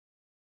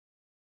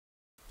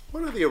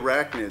One of the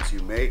arachnids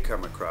you may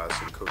come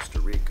across in Costa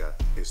Rica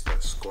is the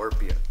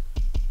scorpion.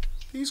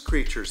 These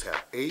creatures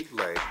have 8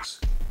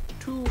 legs,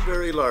 2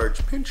 very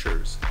large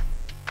pincers,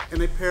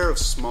 and a pair of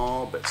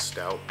small but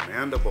stout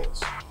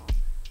mandibles.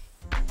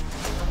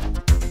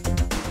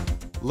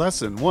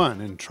 Lesson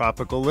 1 in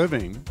tropical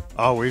living: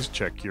 always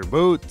check your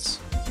boots.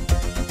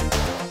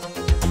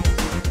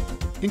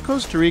 In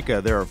Costa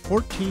Rica, there are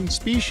 14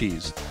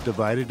 species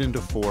divided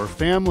into 4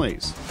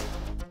 families.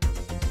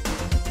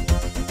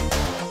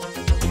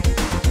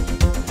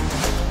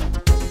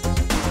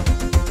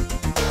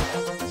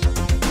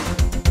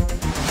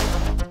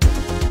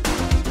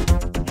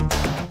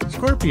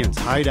 Scorpions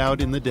hide out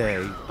in the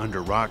day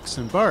under rocks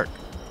and bark,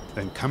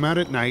 then come out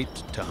at night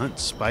to hunt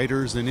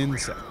spiders and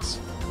insects.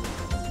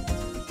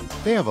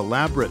 They have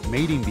elaborate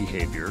mating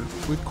behavior,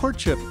 with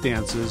courtship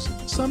dances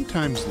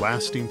sometimes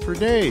lasting for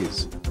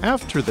days.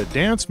 After the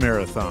dance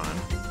marathon,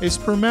 a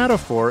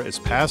spermatophore is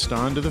passed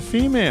on to the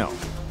female.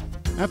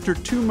 After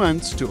 2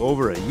 months to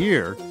over a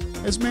year,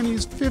 as many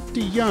as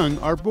 50 young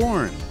are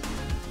born.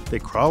 They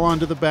crawl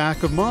onto the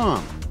back of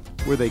mom,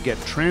 where they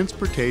get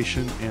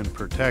transportation and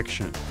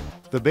protection.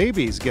 The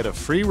babies get a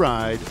free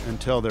ride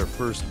until their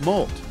first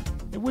molt,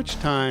 at which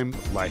time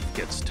life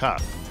gets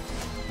tough.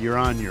 You're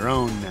on your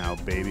own now,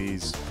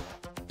 babies.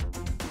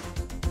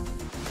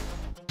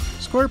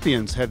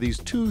 Scorpions have these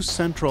 2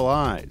 central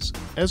eyes,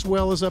 as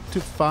well as up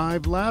to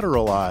 5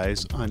 lateral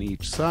eyes on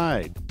each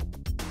side.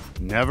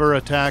 Never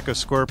attack a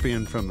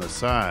scorpion from the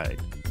side.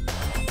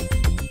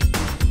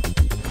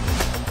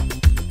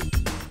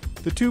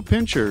 The 2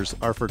 pinchers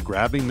are for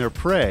grabbing their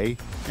prey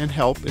and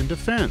help in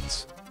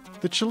defense.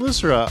 The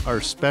chelicera are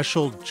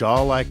special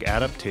jaw-like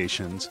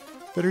adaptations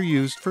that are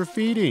used for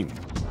feeding.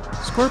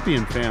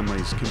 Scorpion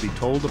families can be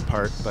told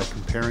apart by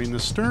comparing the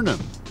sternum,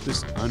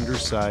 this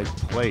underside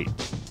plate.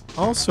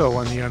 Also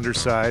on the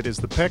underside is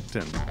the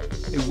pecten,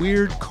 a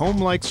weird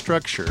comb-like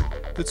structure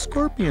that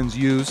scorpions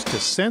use to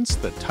sense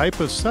the type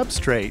of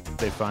substrate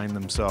they find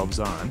themselves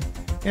on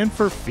and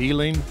for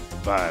feeling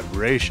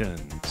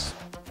vibrations.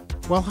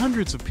 While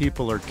hundreds of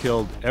people are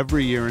killed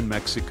every year in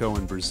Mexico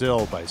and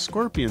Brazil by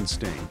scorpion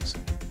stings,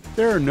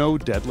 there are no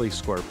deadly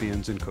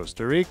scorpions in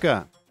Costa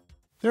Rica.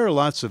 There are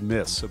lots of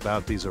myths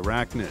about these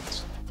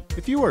arachnids.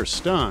 If you are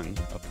stung,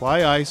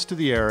 apply ice to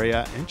the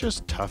area and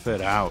just tough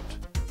it out.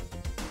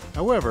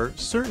 However,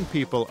 certain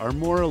people are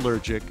more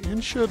allergic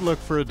and should look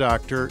for a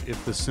doctor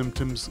if the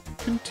symptoms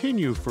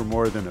continue for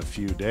more than a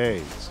few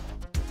days.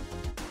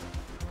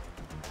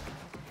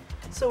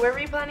 So where were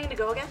you planning to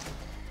go again?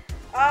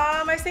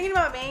 I was thinking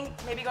about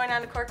maybe going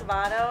down to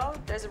Corcovado.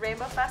 There's a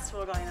rainbow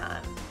festival going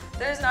on.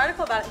 There's an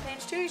article about it on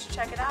page 2. You should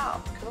check it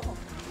out. Cool.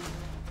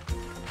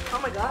 Oh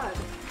my god.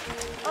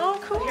 Oh,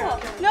 cool. Here, I'll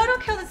kill it. No,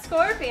 don't kill the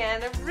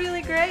scorpion. They're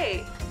really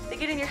great. They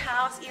get in your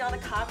house, eat all the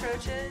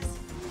cockroaches.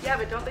 Yeah,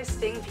 but don't they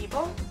sting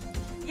people?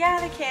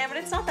 Yeah, they can, but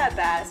it's not that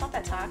bad. It's not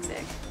that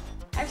toxic.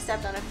 I've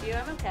stepped on a few.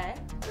 I'm okay.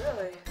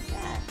 Really?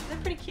 Yeah, they're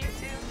pretty cute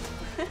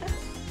too.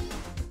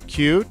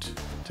 Cute?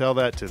 Tell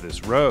that to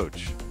this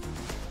roach.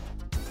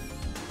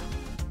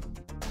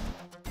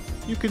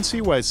 You can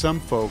see why some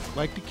folk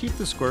like to keep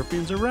the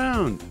scorpions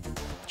around.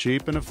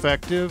 Cheap and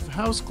effective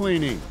house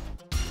cleaning.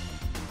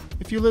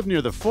 If you live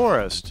near the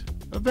forest,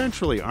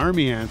 eventually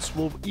army ants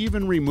will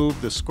even remove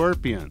the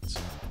scorpions.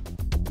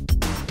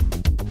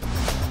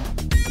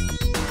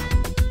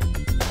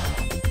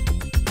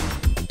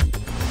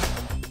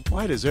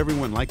 Why does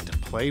everyone like to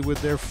play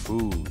with their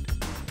food?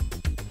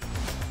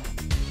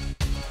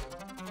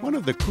 One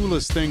of the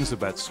coolest things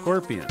about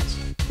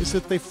scorpions is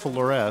that they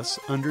fluoresce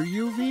under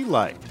UV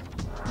light.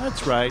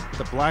 That's right,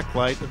 the black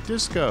light of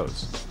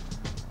discos.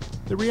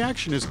 The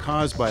reaction is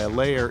caused by a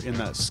layer in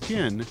the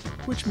skin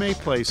which may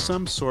play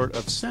some sort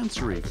of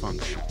sensory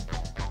function.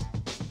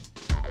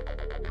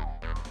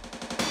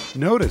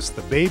 Notice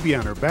the baby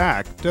on her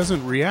back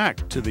doesn't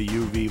react to the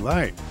UV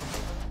light.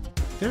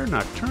 Their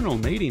nocturnal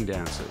mating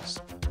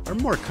dances are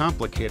more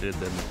complicated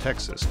than the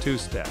Texas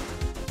two-step,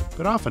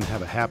 but often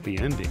have a happy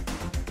ending.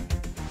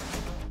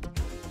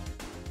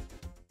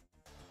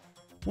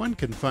 One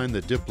can find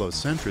the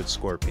diplocentrid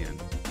scorpion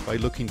by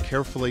looking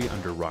carefully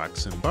under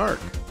rocks and bark.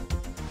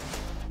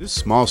 This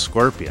small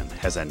scorpion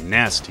has a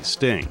nasty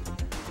sting,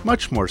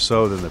 much more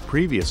so than the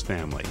previous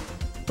family,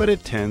 but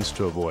it tends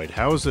to avoid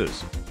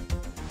houses.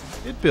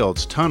 It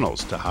builds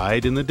tunnels to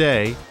hide in the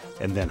day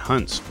and then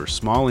hunts for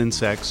small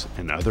insects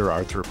and other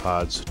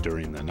arthropods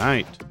during the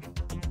night.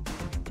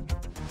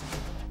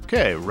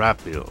 Okay,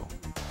 rápido.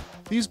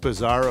 These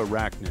bizarre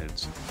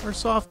arachnids are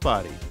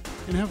soft-bodied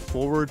and have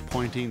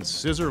forward-pointing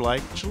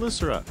scissor-like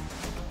chelicera.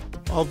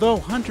 Although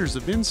hunters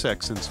of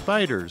insects and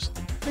spiders,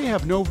 they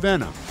have no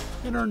venom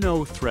and are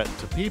no threat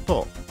to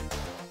people.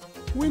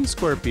 Wind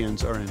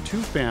scorpions are in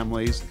 2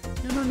 families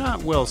and are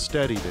not well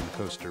studied in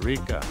Costa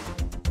Rica.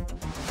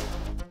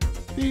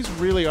 These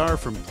really are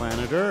from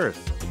planet Earth.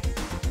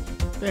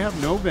 They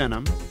have no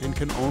venom and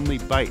can only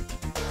bite,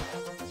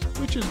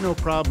 which is no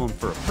problem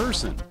for a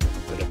person,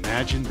 but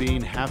imagine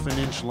being half an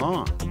inch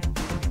long.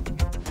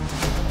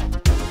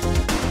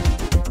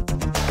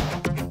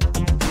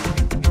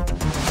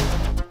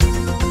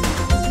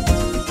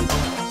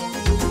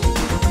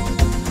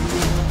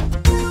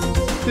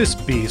 This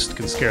beast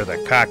can scare the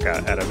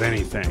caca out of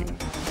anything.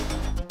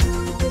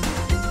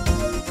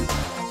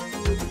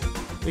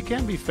 They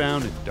can be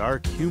found in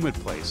dark, humid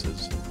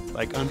places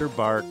like under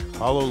bark,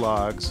 hollow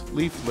logs,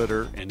 leaf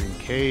litter, and in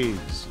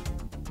caves.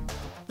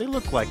 They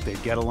look like they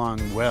get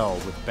along well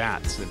with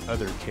bats and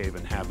other cave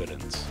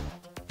inhabitants.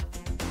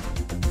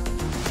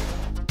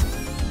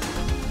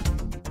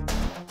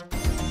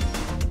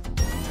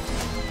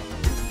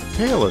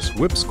 Tailless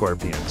whip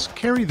scorpions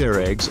carry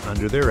their eggs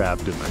under their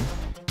abdomen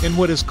in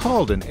what is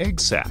called an egg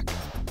sac,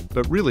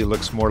 but really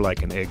looks more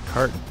like an egg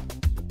carton.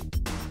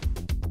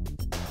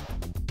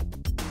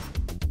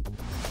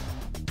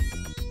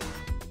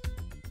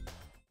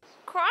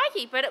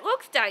 Crikey, but it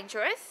looks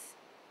dangerous.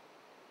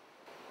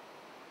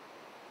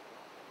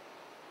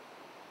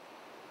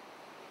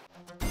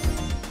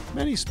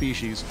 Many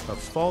species of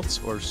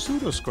false or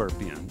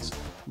pseudoscorpions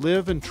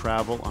live and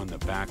travel on the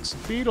backs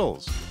of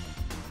beetles.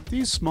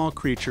 These small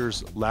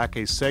creatures lack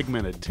a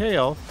segmented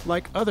tail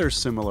like other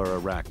similar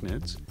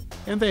arachnids,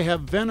 and they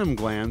have venom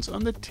glands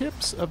on the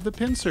tips of the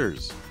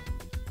pincers.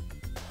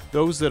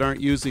 Those that aren't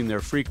using their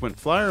frequent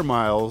flyer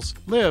miles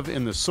live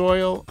in the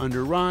soil,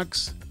 under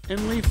rocks,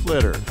 and leaf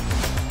litter.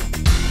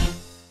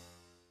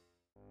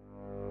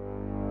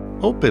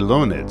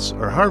 Opelonids,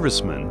 or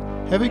harvestmen,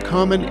 have a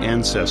common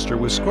ancestor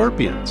with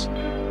scorpions,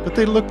 but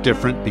they look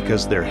different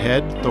because their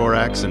head,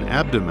 thorax, and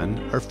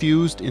abdomen are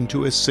fused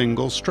into a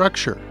single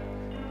structure,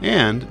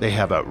 and they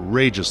have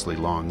outrageously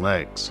long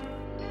legs.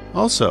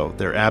 Also,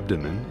 their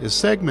abdomen is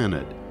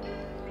segmented.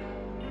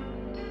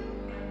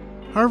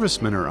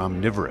 Harvestmen are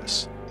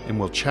omnivorous and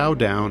will chow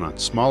down on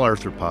small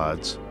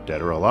arthropods,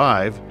 dead or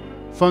alive,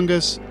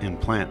 fungus, and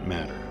plant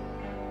matter.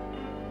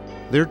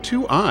 Their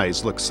two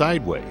eyes look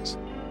sideways.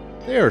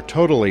 They are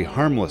totally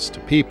harmless to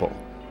people,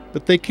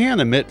 but they can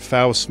emit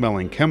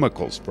foul-smelling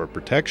chemicals for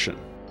protection.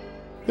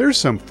 There are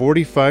some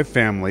 45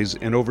 families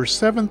and over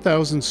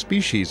 7,000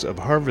 species of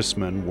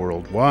harvestmen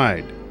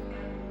worldwide.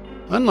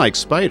 Unlike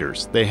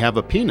spiders, they have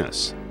a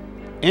penis,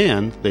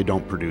 and they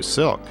don't produce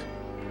silk.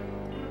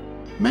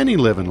 Many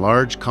live in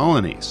large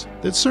colonies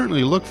that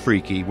certainly look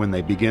freaky when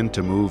they begin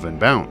to move and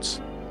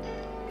bounce.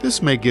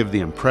 This may give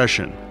the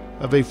impression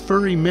of a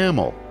furry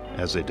mammal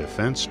as a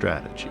defense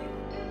strategy.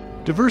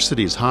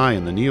 Diversity is high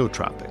in the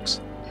neotropics,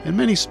 and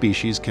many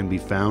species can be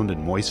found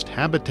in moist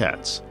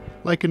habitats,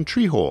 like in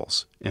tree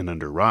holes and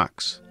under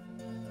rocks.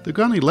 The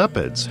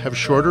gonylepids have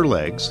shorter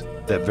legs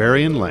that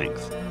vary in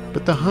length,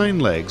 but the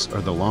hind legs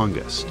are the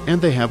longest,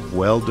 and they have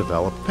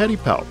well-developed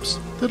pedipalps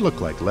that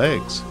look like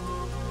legs.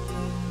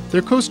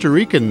 Their Costa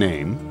Rican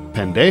name,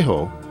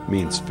 pendejo,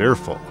 means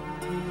fearful.